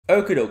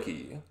Okie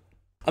dokie.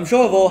 I'm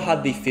sure we've all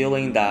had the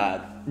feeling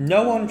that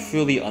no one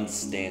truly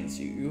understands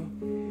you.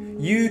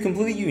 You,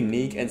 completely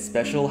unique and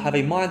special, have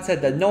a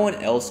mindset that no one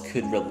else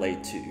could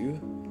relate to.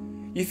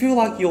 You feel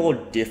like you're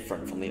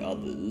different from the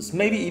others,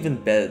 maybe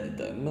even better than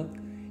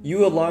them.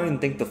 You alone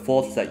think the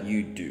thoughts that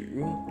you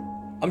do.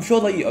 I'm sure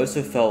that you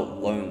also felt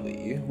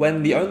lonely,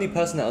 when the only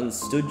person that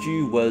understood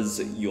you was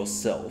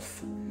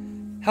yourself.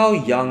 How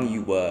young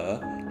you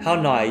were, how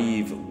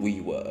naive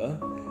we were.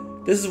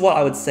 This is what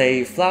I would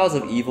say Flowers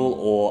of Evil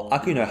or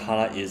Aku no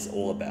Hana is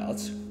all about.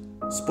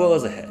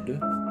 Spoilers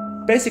ahead.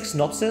 Basic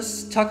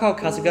synopsis: Takao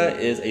Kasuga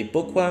is a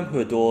bookworm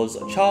who adores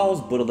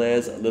Charles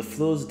Baudelaire's Les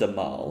Fleurs de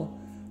Mal,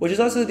 which is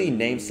also the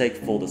namesake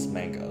for this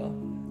manga.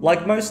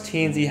 Like most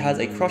teens, he has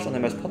a crush on the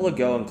most popular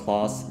girl in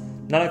class,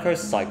 Nanako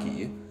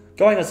Saiki,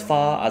 going as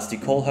far as to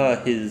call her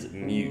his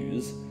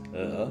muse.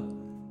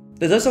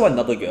 There's also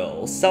another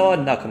girl, Sawa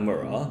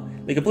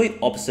Nakamura, the complete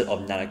opposite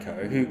of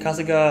Nanako, who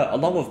Kasuga,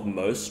 along with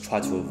most, try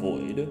to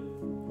avoid.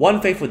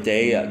 One fateful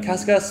day,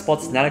 Kasuga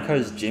spots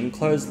Nanako's gym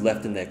clothes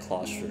left in their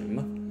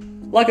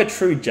classroom. Like a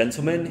true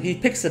gentleman, he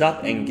picks it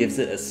up and gives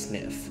it a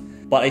sniff,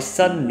 but a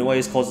sudden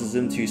noise causes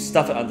him to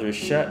stuff it under his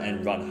shirt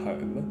and run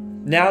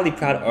home. Now the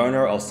proud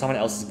owner of someone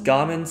else's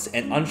garments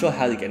and unsure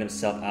how to get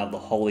himself out of the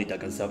hole he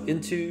dug himself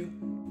into,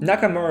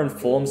 Nakamura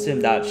informs him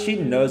that she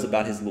knows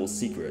about his little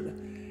secret,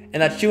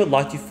 and that she would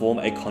like to form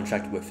a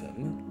contract with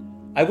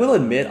him. I will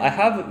admit, I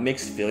have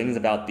mixed feelings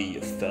about the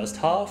first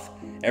half,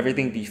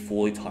 everything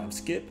before the time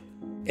skip.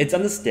 It's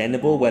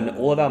understandable when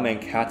all of our main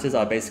characters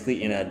are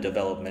basically in a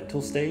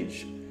developmental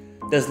stage.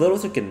 There's little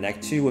to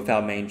connect to with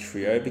our main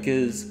trio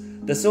because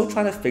they're still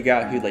trying to figure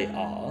out who they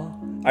are.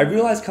 I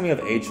realize coming of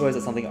age stories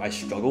are something I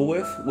struggle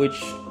with,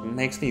 which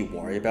makes me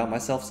worry about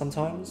myself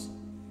sometimes.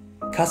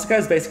 Kasuga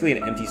is basically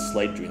an empty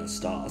slate during the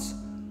start,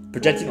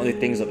 projecting only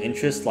things of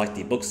interest like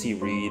the books he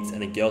reads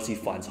and the girls he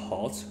finds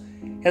hot.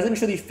 He hasn't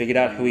really figured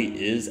out who he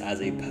is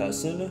as a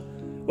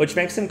person, which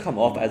makes him come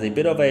off as a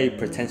bit of a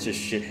pretentious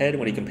shithead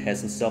when he compares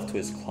himself to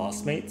his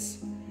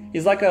classmates.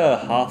 He's like a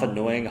half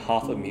annoying,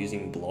 half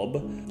amusing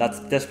blob that's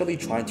desperately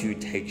trying to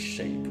take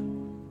shape.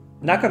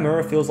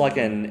 Nakamura feels like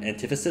an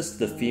antithesis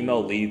to the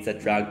female leads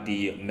that drag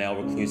the male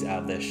recluse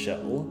out of their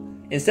shell.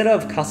 Instead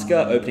of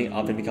Kasuga opening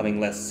up and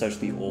becoming less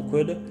socially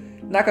awkward,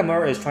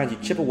 Nakamura is trying to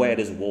chip away at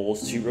his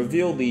walls to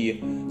reveal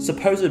the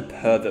supposed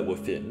pervert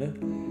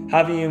within,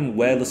 having him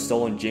wear the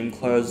stolen gym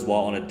clothes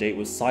while on a date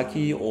with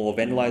Saiki, or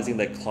vandalizing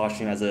their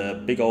classroom as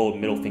a big old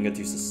middle finger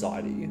to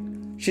society.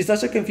 She's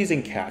such a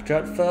confusing character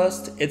at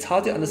first, it's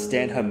hard to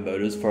understand her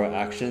motives for her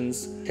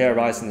actions,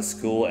 terrorizing the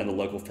school and the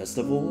local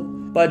festival,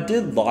 but I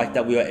did like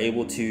that we were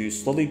able to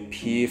slowly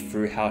peer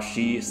through how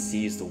she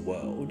sees the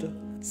world.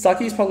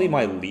 Saiki is probably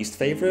my least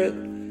favourite.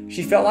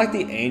 She felt like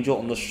the angel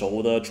on the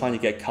shoulder trying to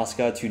get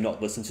Kasuga to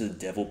not listen to the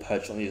devil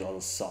perched on his other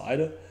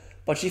side,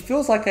 but she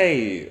feels like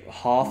a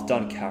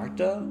half-done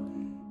character.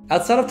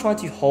 Outside of trying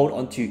to hold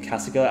onto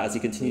Kasuga as he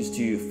continues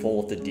to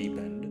fall off the deep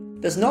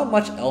end, there's not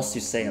much else to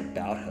say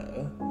about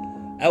her.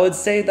 I would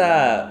say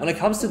that when it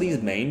comes to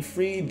these main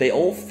three, they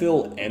all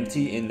feel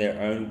empty in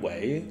their own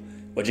way,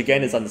 which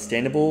again is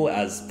understandable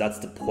as that's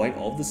the point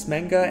of this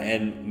manga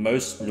and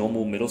most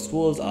normal middle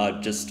schoolers are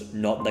just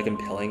not that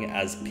compelling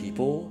as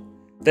people.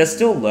 They're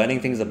still learning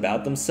things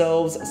about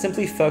themselves,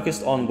 simply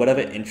focused on whatever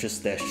interests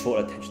their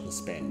short attention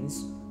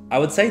spans. I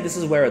would say this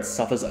is where it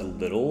suffers a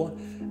little,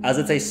 as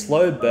it's a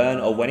slow burn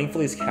of waiting for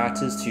these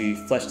characters to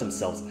flesh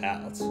themselves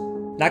out.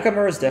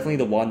 Nakamura is definitely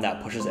the one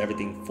that pushes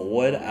everything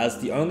forward, as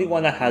the only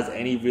one that has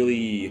any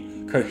really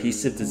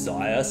cohesive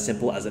desire,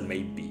 simple as it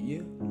may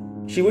be.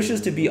 She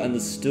wishes to be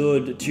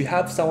understood, to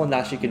have someone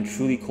that she can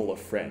truly call a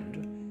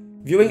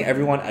friend. Viewing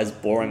everyone as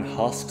boring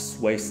husks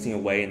wasting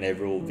away in their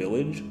rural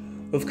village,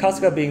 with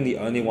Kasuga being the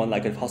only one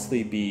that could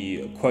possibly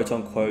be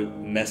quote-unquote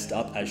messed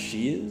up as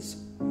she is.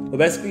 We're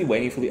basically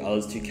waiting for the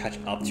others to catch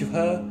up to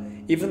her,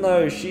 even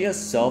though she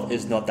herself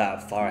is not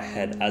that far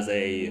ahead as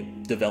a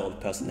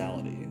developed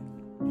personality.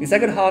 The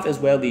second half is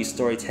where the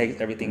story takes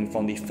everything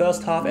from the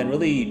first half and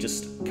really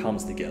just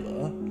comes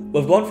together.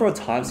 We've gone for a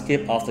time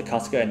skip after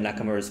Kasuga and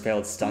Nakamura's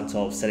failed stunt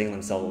of setting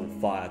themselves on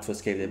fire to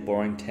escape their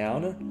boring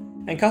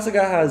town, and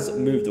Kasuga has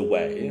moved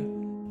away,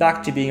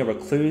 back to being a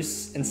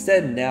recluse,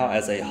 instead now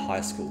as a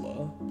high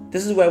schooler.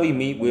 This is where we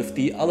meet with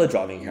the other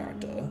driving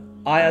character,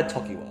 Aya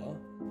Tokiwa.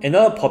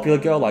 Another popular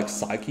girl like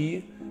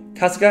Saiki,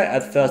 Kasuga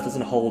at first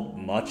doesn't hold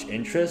much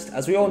interest,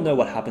 as we all know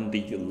what happened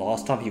the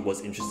last time he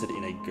was interested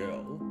in a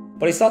girl.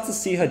 But he starts to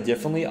see her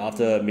differently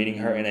after meeting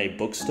her in a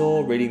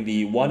bookstore reading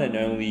the one and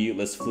only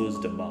Les Fleurs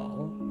de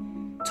Mal.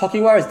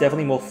 Tokiwa is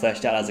definitely more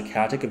fleshed out as a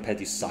character compared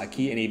to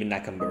Saiki and even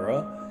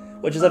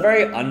Nakamura, which is a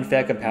very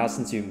unfair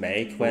comparison to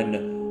make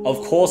when,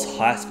 of course,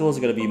 high schools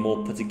are going to be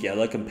more put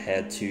together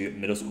compared to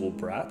middle school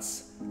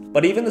brats.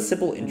 But even the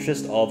simple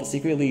interest of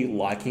secretly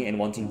liking and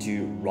wanting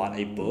to write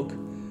a book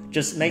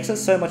just makes it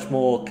so much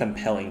more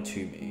compelling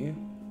to me.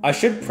 I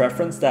should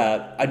preference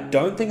that I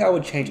don't think I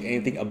would change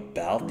anything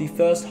about the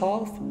first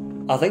half.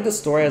 I think the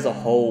story as a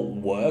whole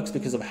works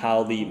because of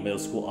how the middle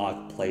school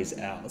arc plays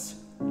out.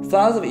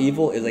 Flowers of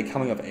Evil is a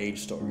coming of age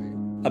story,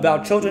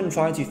 about children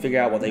trying to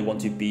figure out what they want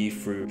to be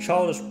through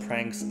childish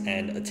pranks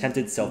and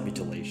attempted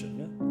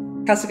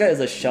self-mutilation. Kasuga is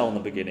a shell in the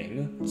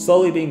beginning,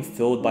 slowly being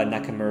filled by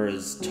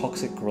Nakamura's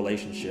toxic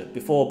relationship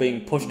before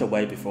being pushed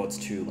away before it's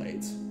too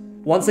late.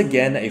 Once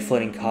again a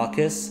floating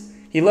carcass,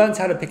 he learns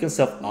how to pick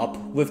himself up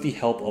with the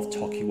help of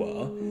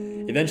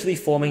Tokiwa, eventually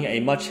forming a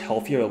much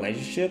healthier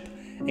relationship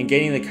and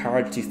gaining the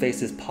courage to face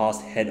his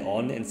past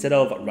head-on instead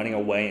of running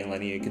away and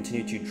letting it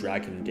continue to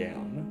drag him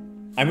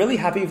down. I'm really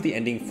happy with the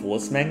ending for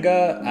this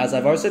manga, as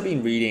I've also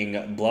been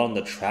reading Blood on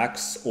the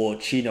Tracks, or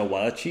Chi no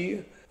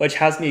Warachi, which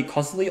has me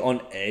constantly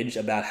on edge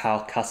about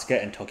how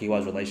Kasuga and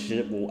Tokiwa's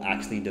relationship will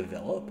actually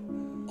develop.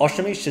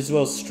 Oshimi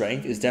Shuuzou's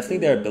strength is definitely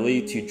their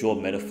ability to draw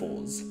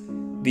metaphors.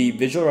 The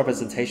visual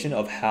representation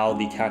of how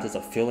the characters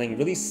are feeling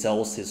really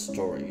sells his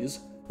stories,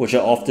 which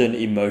are often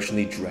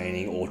emotionally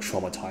draining or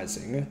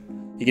traumatizing.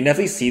 You can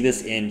definitely see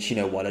this in Chi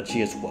no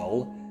Warachi as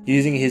well,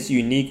 using his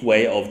unique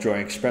way of drawing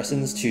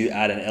expressions to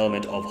add an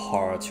element of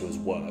horror to his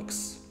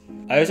works.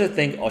 I also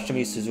think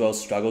Oshimi Shuuzou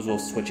struggles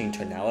with switching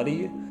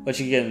tonality, which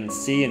you can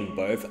see in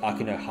both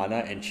Aki no Hana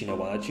and Chi no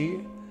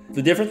Warachi.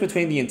 The difference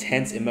between the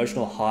intense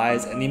emotional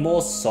highs and the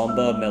more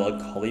somber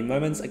melancholy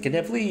moments can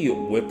definitely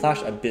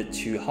whiplash a bit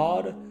too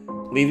hard,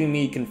 leaving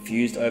me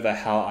confused over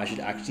how I should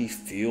actually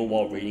feel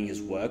while reading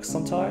his work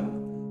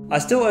sometime. I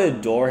still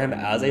adore him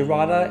as a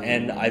writer,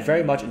 and I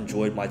very much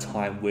enjoyed my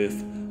time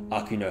with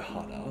Aki no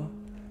Hana.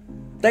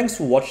 Thanks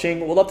for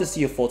watching, we'd love to see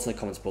your thoughts in the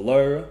comments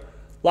below.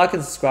 Like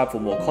and subscribe for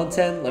more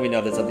content, let me know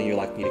if there's something you'd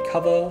like me to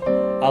cover.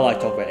 I like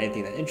talking about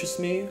anything that interests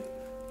me.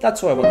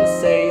 That's all I want to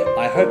say,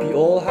 I hope you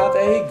all have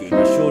a good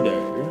rest of your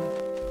day.